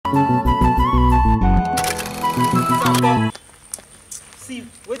See,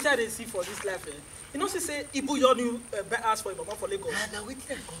 what I see for this life, eh? You know, she say, Ibu Yonu ask for Mama for Lagos. Now wait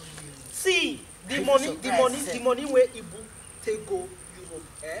till I call you. See, the money where Ibu take go Europe,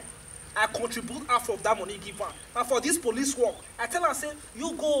 eh? I contribute half of that money give her. And for this police work, I tell her, say,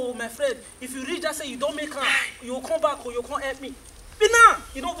 you go, my friend. If you reach, I say, you don't make her, you come back or you can't help me. But now,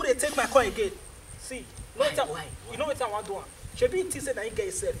 you know, they take my car again. See, you know what I want to do? She be said that you get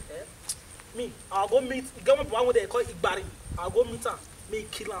yourself, eh? Me, I'll go meet, the one where they call Igbari. I'll go meet her, me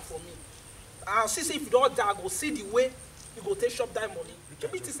kill her for me. I'll see if you don't die, I'll go see the way you go take shop that money. You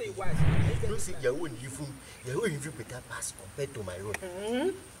be say wise. You see, your own even better pass compared to my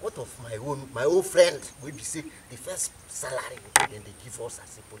own. What of my own friend will be say the first salary then they give us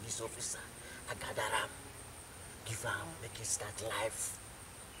as a police officer. I gather him, give him, make it start life,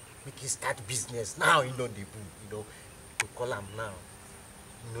 make it start business. Now you know the boom, you know, to call him now.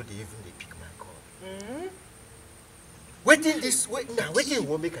 You know they pick my call. Waiting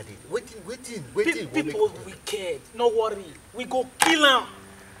won't make a deal. Waiting. People wicked. No worry. We go kill him.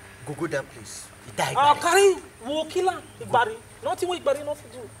 Go that place. He died. Carry. We'll kill him. Igbari. Nothing with Igbari not to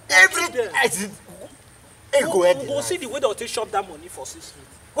do. Everything. We go see the way they'll take shop that money for 6 feet.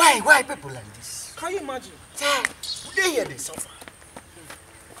 Why people like this? Can you imagine? They hear they suffer.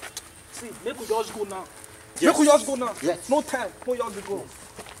 See, make we just go now. Yes. Make we just go now. Yes. No time. We just go.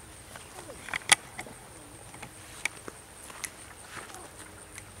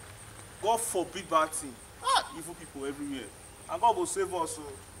 God forbid bad thing. Evil people everywhere. And God will save us. So.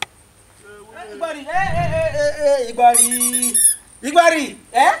 Igbari, hey, Igbari,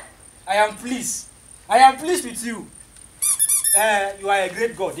 eh? I am pleased with you. You are a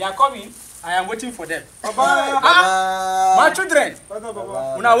great God. They are coming. I am waiting for them. Baba. My children.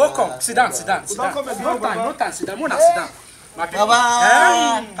 Baba. Una welcome. Sit down. No time. Sit down. Mona sit down. My people.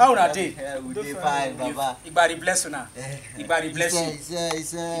 Baba. How una dey? We dey fine, Baba. Igbari bless una. Igbari bless you.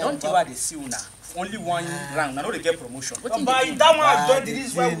 You don't think why they see una. Only one round. I know they get promotion. Baba, that one join the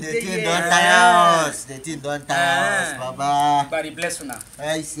reason why we dey here. The thing don't tire us, Baba. Igbari bless una.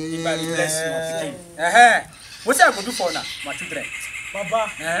 I say. Igbari bless you. What I go do for una, my children? Baba,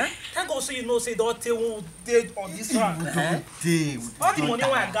 thank God so you know say don't take one day on this round. All the money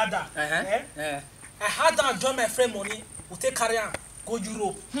when I gather, I had to join my friend money. We take carry on, go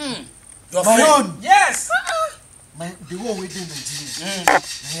Europe. Your My friend? own? Yes. The one waiting in Nigeria. Now I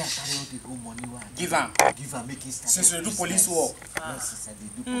carry out the go money one. Give am, make it start. since you do police work. Yes, since I dey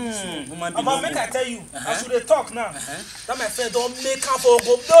do police work. Baba, make I tell you, as we dey talk now, that my friend don't make her for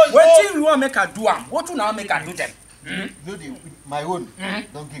go. Wetin you want make her do am? What you now make her do them? No, my own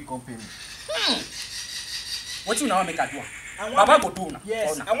don't get company. What you now make her do am? Baba go do now.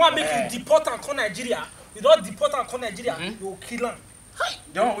 Yes, I want to make you deport and come Nigeria. You don't deport and come Nigeria, you will kill him.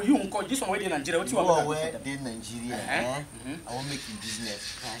 The one you call this one where in Nigeria. What you want make her do? Where in Nigeria? I want make him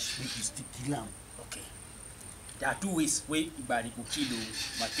business crash, make you still kill him. Okay. There are two ways where Igbari go kill you.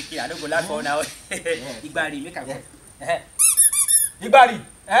 My pikin, I don't go laugh for now. Igbari, make her go. Igbari,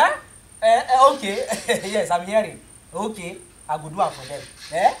 okay. Yes, I'm hearing. Okay, I go do it for them.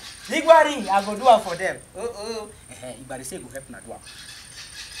 Igbari, I go do it for them. Igbari say go help na do am.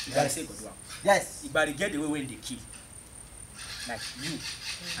 Igbari say go do am. Yes. Igbari get the way when they kill. Like you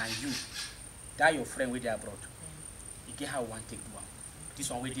and you, that your friend where they abroad. You get how one take do am.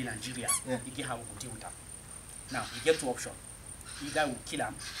 This one where they Nigeria. You get how we go deal with am. Now you get two options. Either we kill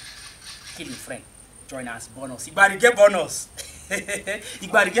him, kill his friend, join us, bonus. Igbari get bonus.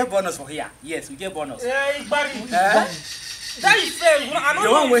 Igbari get bonus for here. Yes, we get bonus. Igbari. That is friend. I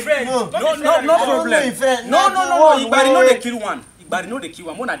don't know friend. No problem. No. Igbari no dey kill one. Igbari no dey kill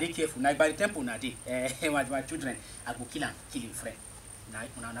one. Mona dey careful. Na Igbari temple na dey. My children, I go kill him, kill him friend.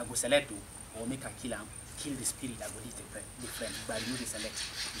 Now go select to or make her kill him, kill the spirit that go lead the friend. Igbari no dey select.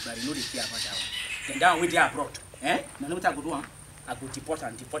 Igbari no dey care about that one. Then that one wey dey abroad. Na no what I go do am. I go deport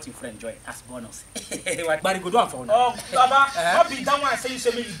him friend joy as bonus. Igbari go do am for una. Oh, Baba, what be that one I say you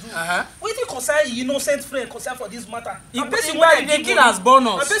say me you do? What you concern innocent friend concern for this matter? Igbari dey kill as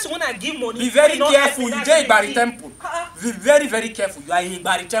bonus. The person when I give money. Be very careful. You dey Igbari temple. Be very, very careful. You are in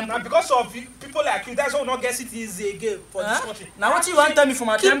Igbari temple. Now because of people like you, that's why we not get it easy again for this country. Now what you want tell me for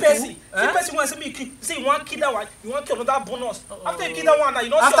my temple? Keep person want say me kill. Say you want kill that one, you want kill another bonus. After you kill that one, now you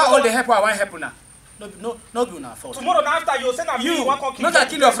not after all the help I want help now. No be una fault. Tomorrow after you say that you want to kill. Not that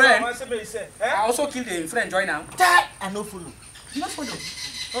kill your friend. I also kill the friend join now. I no follow. You not follow.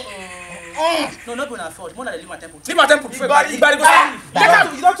 No, not be una fault. More than leave my temple. Leave my temple before Igbari go. Get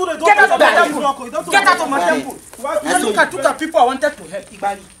out! You don't do the door. Get out of my temple. You look at people I wanted to help.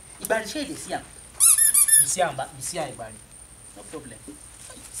 Igbari share dey see am. You see am, Igbari. No problem.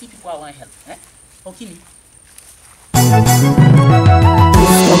 see people I want help. Eh? Okay.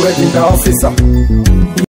 Comrade in the officer.